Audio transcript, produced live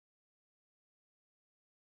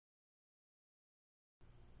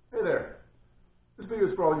Hey there. This video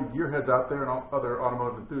is for all you gearheads out there and all other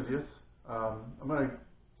automotive enthusiasts. I'm going to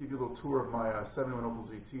give you a little tour of my 71 Opel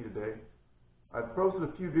GT today. I've posted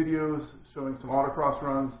a few videos showing some autocross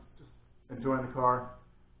runs, just enjoying the car,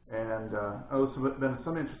 and there's been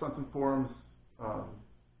some interest on some forums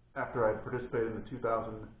after I participated in the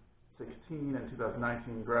 2016 and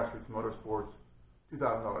 2019 Grassroots Motorsports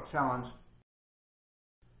 $2,000 Challenge.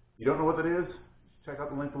 If you don't know what that is, check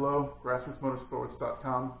out the link below,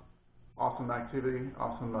 grassrootsmotorsports.com. Awesome activity,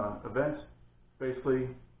 awesome event. Basically,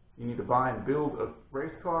 you need to buy and build a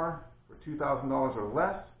race car for $2,000 or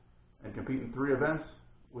less and compete in 3 events,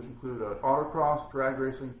 which include autocross, drag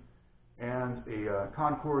racing, and a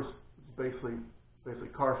concourse, which is basically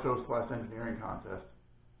car show / engineering contest.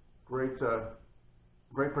 Great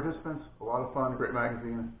participants, a lot of fun, great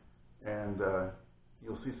magazine, and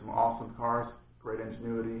you'll see some awesome cars, great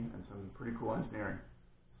ingenuity, and some pretty cool engineering.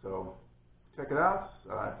 So check it out.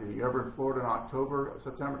 If you're ever in Florida in October,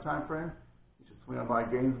 September timeframe, you should swing on by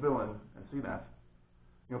Gainesville and see that.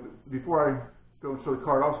 You know, before I go and show the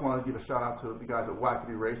car, I also want to give a shout out to the guys at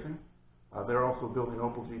Wackadoo Racing. They're also building an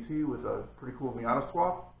Opel GT with a pretty cool Miata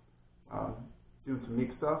swap, doing some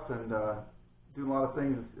neat stuff and doing a lot of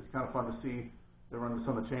things. It's kind of fun to see they're running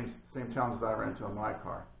some of the same challenges I ran into on my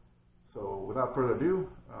car. So without further ado,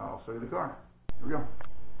 I'll show you the car. Here we go.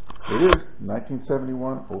 Here it is,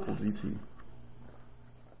 1971 Opel GT.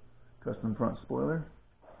 Custom front spoiler.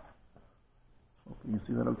 Hopefully you can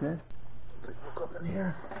see that okay. Take a look up in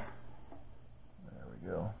here. There we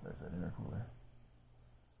go. There's that intercooler.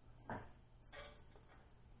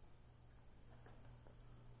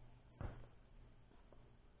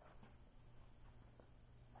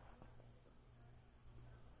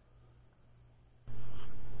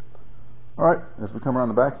 Alright, as we come around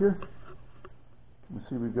the back here, you can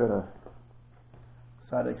see we've got a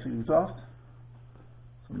side exit exhaust,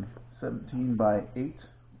 some 17x8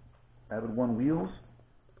 Avid 1 wheels,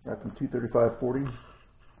 got some 235/40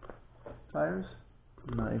 tires,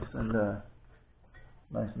 nice and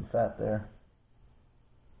fat there.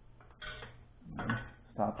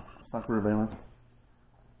 Stock rear valence.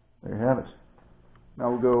 There you have it. Now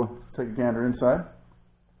we'll go take a gander inside.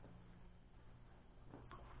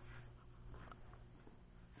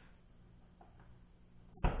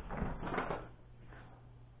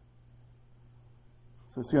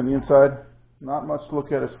 So see on the inside, not much to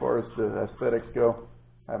look at as far as the aesthetics go.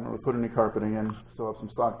 I haven't really put any carpeting in. Still have some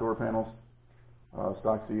stock door panels,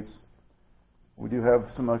 stock seats. We do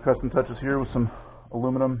have some custom touches here with some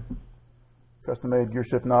aluminum custom-made gear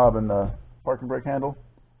shift knob and parking brake handle.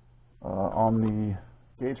 On the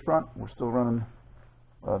gauge front, we're still running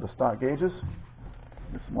the stock gauges.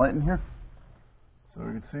 There's some light in here, so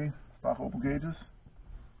you can see stock Opel gauges.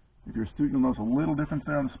 If you're astute, you'll notice a little difference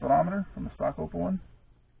there on the speedometer from the stock Opel one.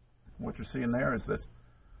 What you're seeing there is that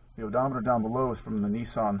the odometer down below is from the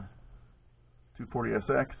Nissan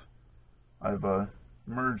 240SX. I've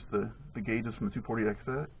merged the gauges from the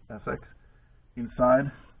 240SX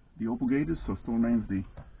inside the Opel gauges, so it still remains the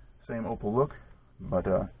same Opel look, but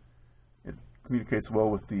it communicates well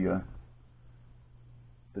with the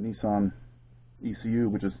Nissan ECU,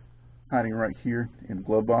 which is hiding right here in the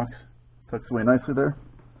glove box. Tucks away nicely there.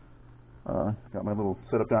 Got my little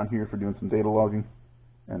setup down here for doing some data logging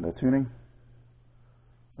and tuning.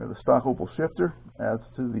 We have the stock Opel shifter, adds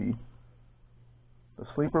to the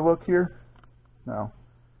sleeper look here. Now,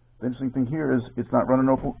 the interesting thing here is it's not running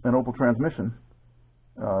an Opel transmission,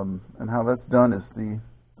 and how that's done is the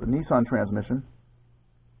Nissan transmission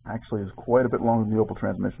actually is quite a bit longer than the Opel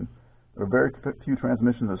transmission. There are very few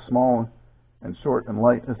transmissions as small and short and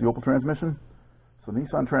light as the Opel transmission. So the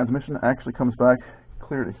Nissan transmission actually comes back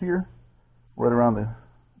clear to here, right around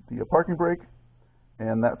the parking brake,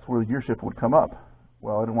 and that's where the gear shift would come up.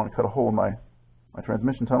 Well, I didn't want to cut a hole in my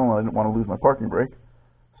transmission tunnel, and I didn't want to lose my parking brake.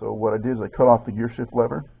 So what I did is I cut off the gear shift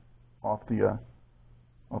lever off the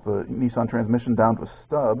Nissan transmission down to a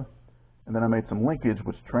stub, and then I made some linkage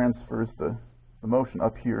which transfers the motion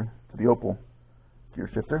up here to the Opel gear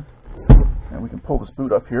shifter. And we can pull this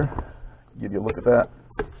boot up here, give you a look at that.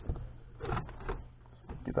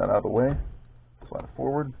 Get that out of the way, slide it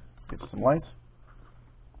forward, get you some lights.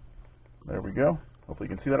 There we go. Hopefully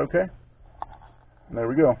you can see that okay. And there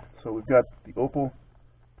we go. So we've got the Opel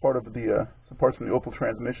part of some parts from the Opel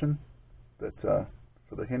transmission that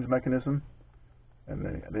for the hinge mechanism, and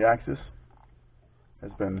the axis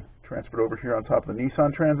has been transferred over here on top of the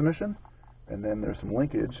Nissan transmission, and then there's some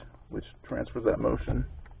linkage which transfers that motion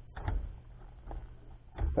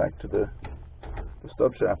back to the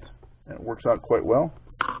stub shaft, and it works out quite well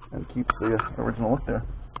and keeps the original look there.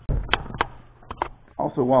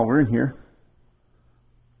 Also, while we're in here,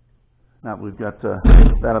 Now that we've got that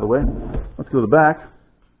out of the way, let's go to the back.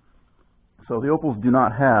 So the Opels do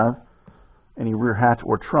not have any rear hatch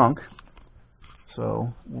or trunk.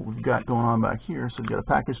 So what we've got going on back here, so you've got a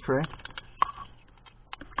package tray.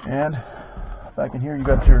 And back in here you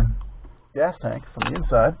got your gas tank from the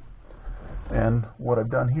inside. And what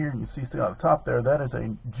I've done here, you see sticking on the top there, that is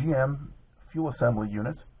a GM fuel assembly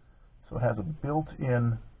unit. So it has a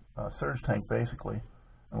built-in surge tank, basically,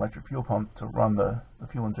 an electric fuel pump to run the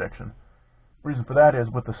fuel injection. The reason for that is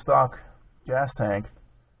with the stock gas tank,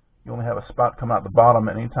 you only have a spout come out the bottom,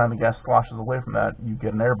 and anytime the gas sloshes away from that, you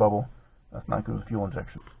get an air bubble. That's not good with fuel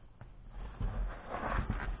injection.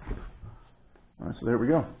 Alright, so there we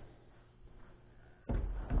go.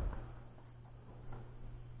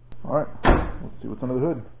 Alright, let's see what's under the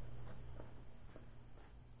hood.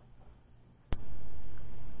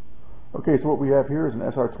 Okay, so what we have here is an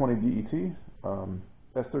SR20 DET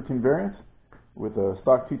S13 variant with a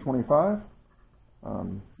stock T25,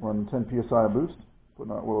 running 10 psi of boost,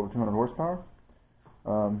 putting out well over 200 horsepower.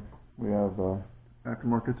 We have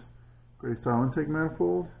aftermarket gray style intake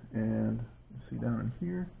manifold, and you see down in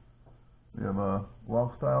here we have a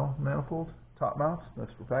log style manifold, top mounts.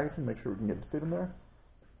 That's for packaging. Make sure we can get it to fit in there,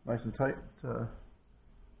 nice and tight,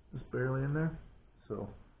 just barely in there. So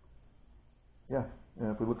yeah,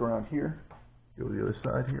 and if we look around here, go to the other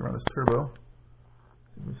side here around this turbo,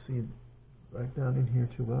 you can see right down in here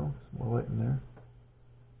too low. Some more light in there.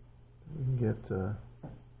 We can get a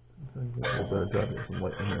little better job of getting some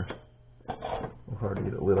light in here. It's hard to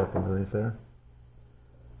get it lit up underneath there.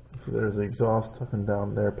 So there's the exhaust tucking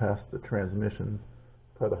down there past the transmission.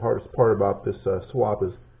 Probably the hardest part about this swap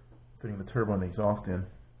is fitting the turbo and the exhaust in.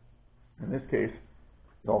 In this case,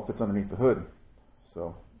 it all fits underneath the hood,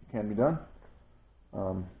 so it can be done.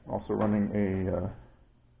 Also running a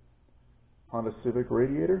Honda Civic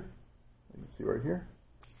radiator, you can see right here.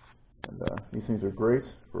 And these things are great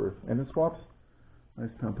for engine swaps. Nice,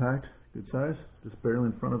 compact, good size, just barely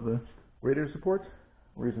in front of the radiator support.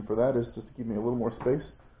 The reason for that is just to give me a little more space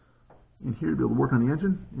in here to be able to work on the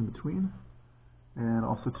engine in between, and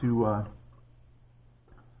also to allow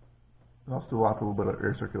for a little bit of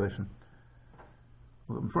air circulation.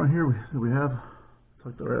 Well, in front here we have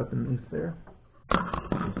tucked right up underneath there.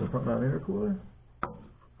 There's the front mount intercooler.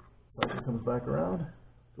 Piping comes back around,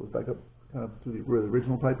 goes back up kind of to where the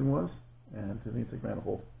original piping was, and to the intake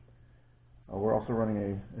manifold. We're also running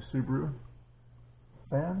a Subaru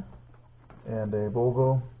fan and a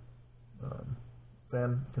Volvo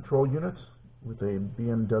fan control unit with a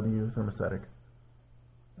BMW thermostatic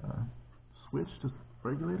switch to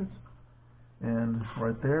regulate it. And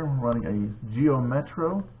right there we're running a Geo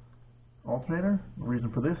Metro alternator. The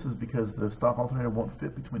reason for this is because the stock alternator won't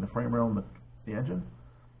fit between the frame rail and the engine,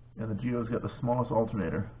 and the Geo's got the smallest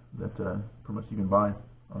alternator that pretty much you can buy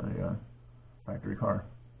on a factory car.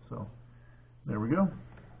 So there we go.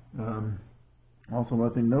 Also,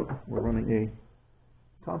 another thing to note, we're running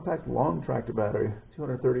a compact long tractor battery,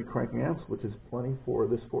 230 cranking amps, which is plenty for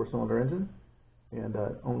this 4-cylinder engine, and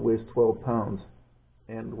only weighs 12 pounds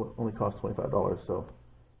and only costs $25, so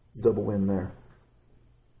double win there.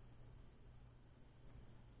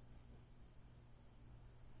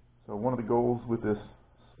 So one of the goals with this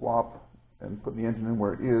swap and putting the engine in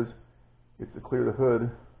where it is to clear the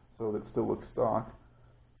hood so that it still looks stock,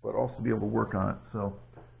 but also be able to work on it. So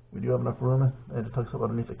we do have enough room, and it tucks up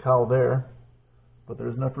underneath the cowl there, but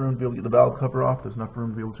there's enough room to be able to get the valve cover off, there's enough room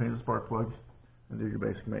to be able to change the spark plugs and do your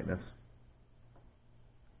basic maintenance.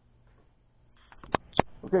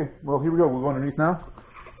 Okay, well here we go, we'll go underneath now,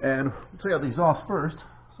 and we'll check out the exhaust first.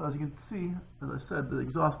 So as you can see, as I said, the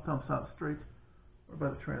exhaust dumps out straight by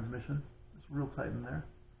the transmission. It's real tight in there.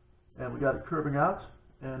 And we got it curving out,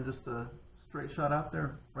 and just a straight shot out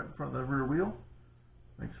there right in front of the rear wheel.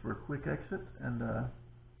 Makes for a quick exit and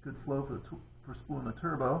good flow for spooling the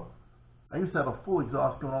turbo. I used to have a full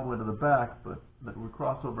exhaust going all the way to the back, but that would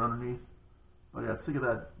cross over underneath. But I got sick of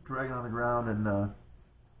that dragging on the ground and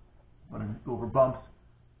running over bumps,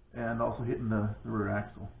 and also hitting the rear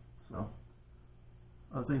axle. So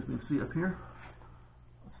other things we can see up here.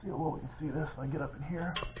 Let's see how well we can see this. I get up in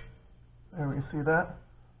here. There we can see that.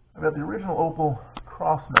 I've got the original Opel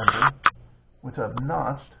cross member, which I've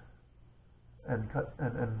notched and cut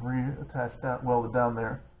and reattached down, welded down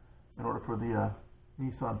there in order for the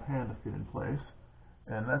Nissan pan to fit in place.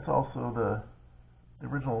 And that's also the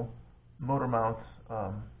original motor mount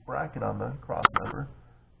bracket on the cross member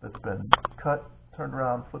that's been cut, turned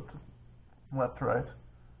around, flipped from left to right,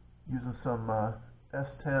 using some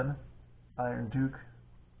S10 Iron Duke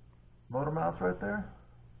motor mounts right there.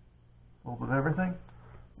 A little bit of everything.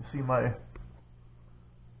 You see my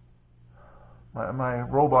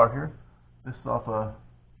roll bar here. This is off about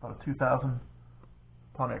a 2000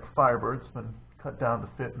 Pontiac Firebird. It's been cut down to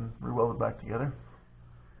fit and re-welded back together.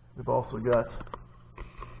 We've also got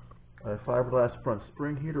a fiberglass front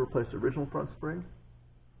spring here to replace the original front spring.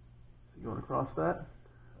 So going across that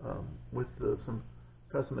with some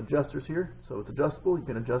custom adjusters here. So it's adjustable. You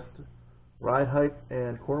can adjust ride height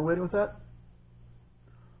and corner weighting with that.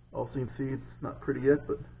 Also, you can see it's not pretty yet,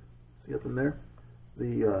 but see up in there,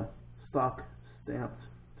 the stock stamped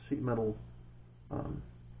sheet metal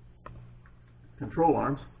control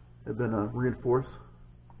arms have been reinforced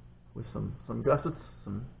with some gussets,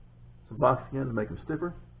 some box skin to make them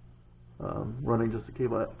stiffer. Running just a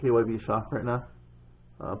KYV shock right now.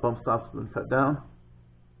 Bump stops have been cut down,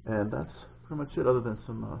 and that's pretty much it, other than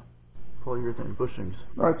some polyurethane bushings.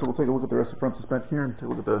 All right, so we'll take a look at the rest of the front suspension here and take a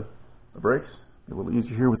look at the brakes. A little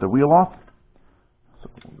easier here with the wheel off. So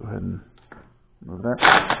we'll go ahead and remove that.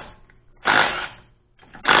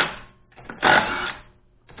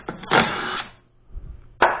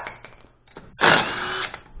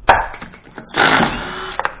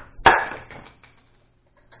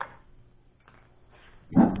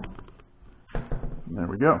 And there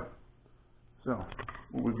we go. So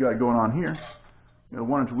what we've got going on here,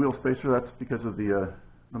 1-inch wheel spacer. That's because of the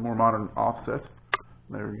more modern offset.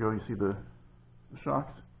 There we go. You see the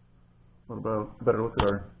shocks. A little bit better look at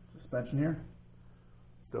our suspension here.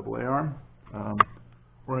 Double A arm.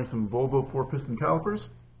 Running some Volvo 4-piston calipers,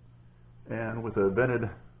 and with a vented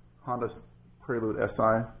Honda Prelude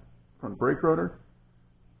SI front brake rotor.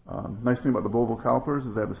 Nice thing about the Volvo calipers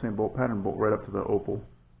is they have the same bolt pattern, bolt right up to the Opel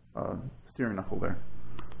steering knuckle there.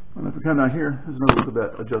 And if we come down here, there's another look at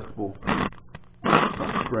that adjustable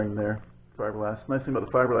spring there. Fiberglass. Nice thing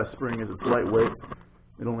about the fiberglass spring is it's lightweight.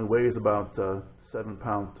 It only weighs about 7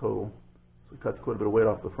 pounds total, so it cuts quite a bit of weight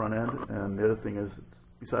off the front end. And the other thing is,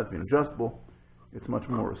 besides being adjustable, it's much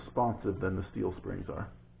more responsive than the steel springs are.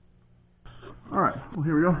 Alright, well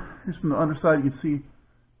here we go. Here's from the underside, you can see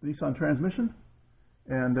the Nissan transmission,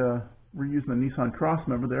 and we're using the Nissan cross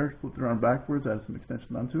member there, flipped it around backwards, added some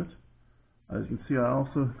extension onto it. As you can see, I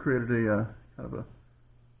also created a kind of a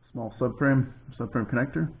small subframe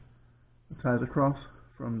connector that ties across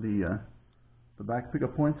from the back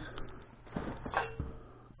pickup points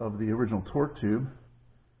of the original torque tube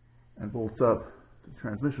and bolts up to the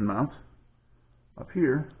transmission mount. Up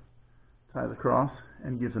here, ties across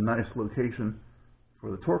and gives a nice location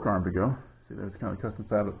for the torque arm to go. See, there's kind of a custom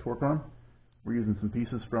fab of torque arm. We're using some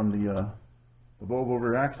pieces from the Volvo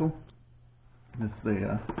rear axle. This is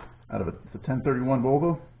it's a 1031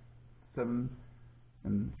 Volvo, 7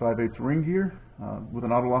 5/8 ring gear with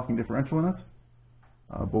an auto locking differential in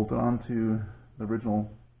it, bolted onto the original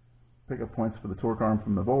pickup points for the torque arm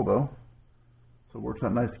from the Volvo. So it works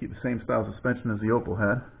out nice to keep the same style suspension as the Opel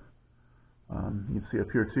had. You can see up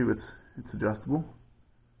here too, it's adjustable.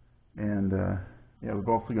 And yeah, we've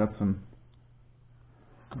also got some,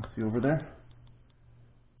 let's see over there,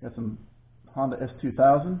 got some Honda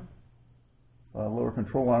S2000 lower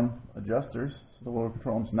control arm adjusters. So the lower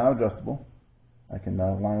control arm is now adjustable. I can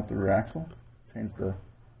line up the rear axle, change the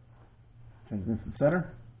instant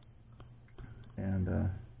center, and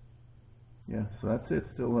yeah, so that's it.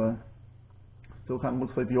 Still kind of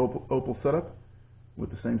looks like the Opel setup with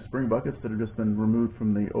the same spring buckets that have just been removed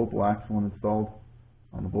from the Opel axle and installed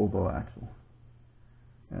on the Volvo axle.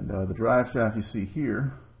 And the drive shaft you see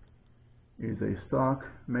here is a stock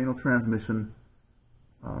manual transmission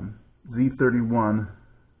Z31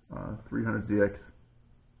 300ZX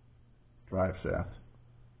drive shaft.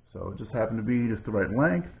 So it just happened to be just the right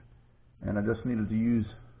length, and I just needed to use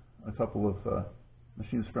a couple of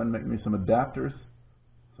machinist friend make me some adapters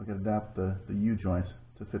so I could adapt the U-joints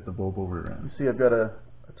to fit the Volvo rear end. You see I've got a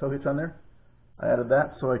tow hitch on there. I added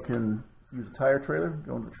that so I can use a tire trailer,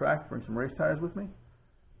 go into the track, bring some race tires with me.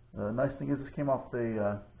 The nice thing is this came off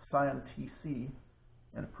the Scion TC,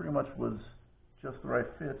 and it pretty much was just the right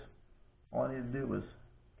fit. All I needed to do was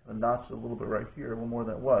kind of notch it a little bit right here, a little more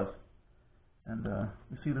than it was. And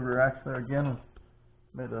you see the rear axle there again,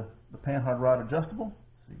 made the panhard rod adjustable,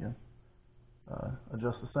 so you can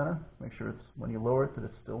adjust the center, make sure it's, when you lower it, that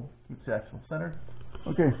it still keeps the axle centered.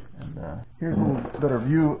 Okay, and here's a little better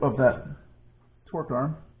view of that torque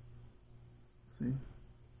arm. See,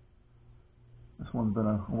 this one's been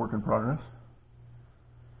a work in progress.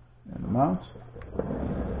 And the mount,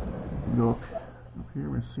 go up here,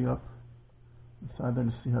 we see up inside there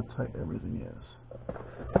to see how tight everything is.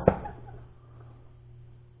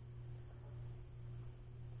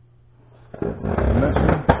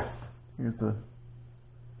 Here's the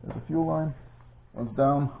fuel line, runs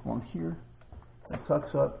down along here, and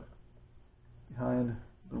tucks up behind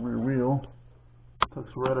the rear wheel tucks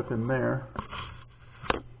right up in there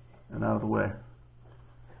and out of the way.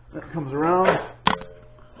 Then it comes around,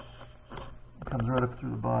 comes right up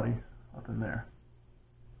through the body, up in there,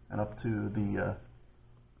 and up to the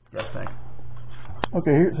gas tank.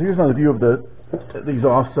 Okay, so here's another view of the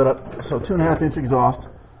exhaust setup. So 2.5 inch exhaust.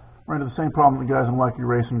 Ran into the same problem the guys in Wacky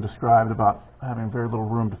Racing described about having very little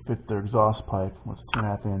room to fit their exhaust pipe when it's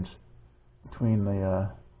 2.5 inch between the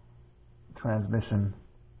transmission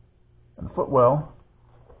and the footwell,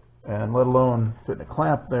 and let alone fitting a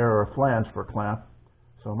clamp there or a flange for a clamp.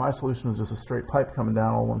 So my solution was just a straight pipe coming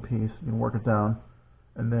down all one piece. You can work it down,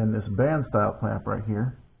 and then this band style clamp right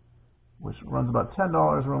here, which runs about $10,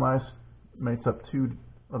 real nice. Mates up 2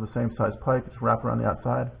 of the same size pipe. Just wrap around the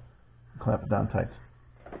outside and clamp it down tight.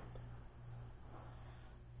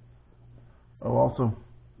 Oh, also,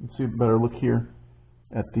 you can see a better look here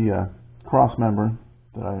at the cross member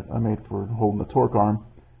that I made for holding the torque arm.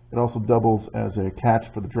 It also doubles as a catch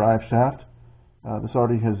for the drive shaft. This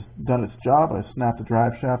already has done its job. I snapped the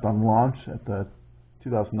drive shaft on launch at the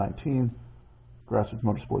 2019 Grassroots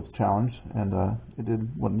Motorsports Challenge, and it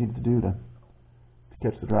did what it needed to do to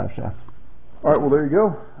catch the drive shaft. Alright, well there you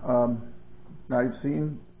go. Now you've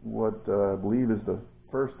seen what I believe is the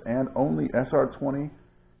first and only SR20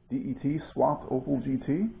 DET swapped Opel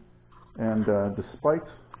GT, and despite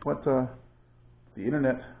what the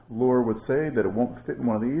internet lore would say that it won't fit in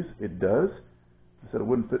one of these, it does. It said it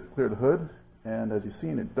wouldn't clear the hood, and as you've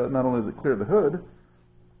seen, it does. Not only does it clear the hood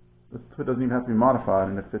doesn't even have to be modified,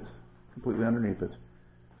 and it fits completely underneath it.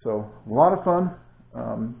 So a lot of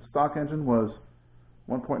fun. Stock engine was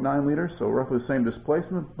 1.9 liters, so roughly the same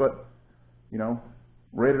displacement, but you know,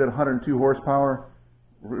 rated at 102 horsepower.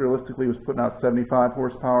 Realistically, it was putting out 75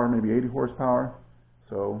 horsepower, maybe 80 horsepower.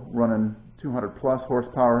 So running 200 plus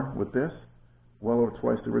horsepower with this, well over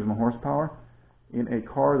twice the original horsepower, in a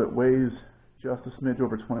car that weighs just a smidge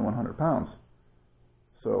over 2,100 pounds.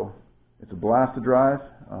 So it's a blast to drive.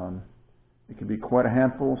 It can be quite a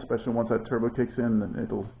handful, especially once that turbo kicks in, and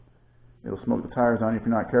it'll smoke the tires on you if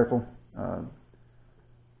you're not careful.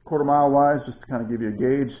 Quarter mile wise, just to kind of give you a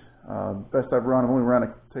gauge, best I've run, I've only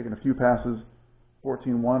ran taken a few passes,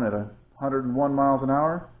 14.1 at 101 miles an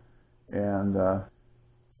hour, and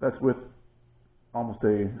that's with almost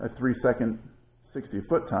a 3-second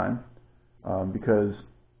 60-foot time, because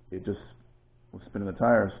it just was spinning the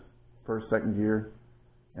tires, first, second gear,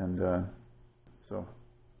 and so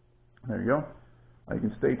there you go. You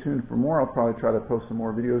can stay tuned for more. I'll probably try to post some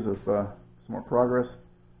more videos of some more progress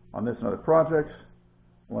on this and other projects,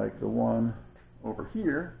 like the one over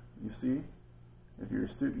here. You see, if you're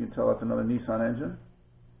astute, you can tell that's another Nissan engine,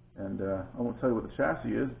 and I won't tell you what the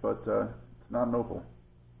chassis is, but it's not an Opel.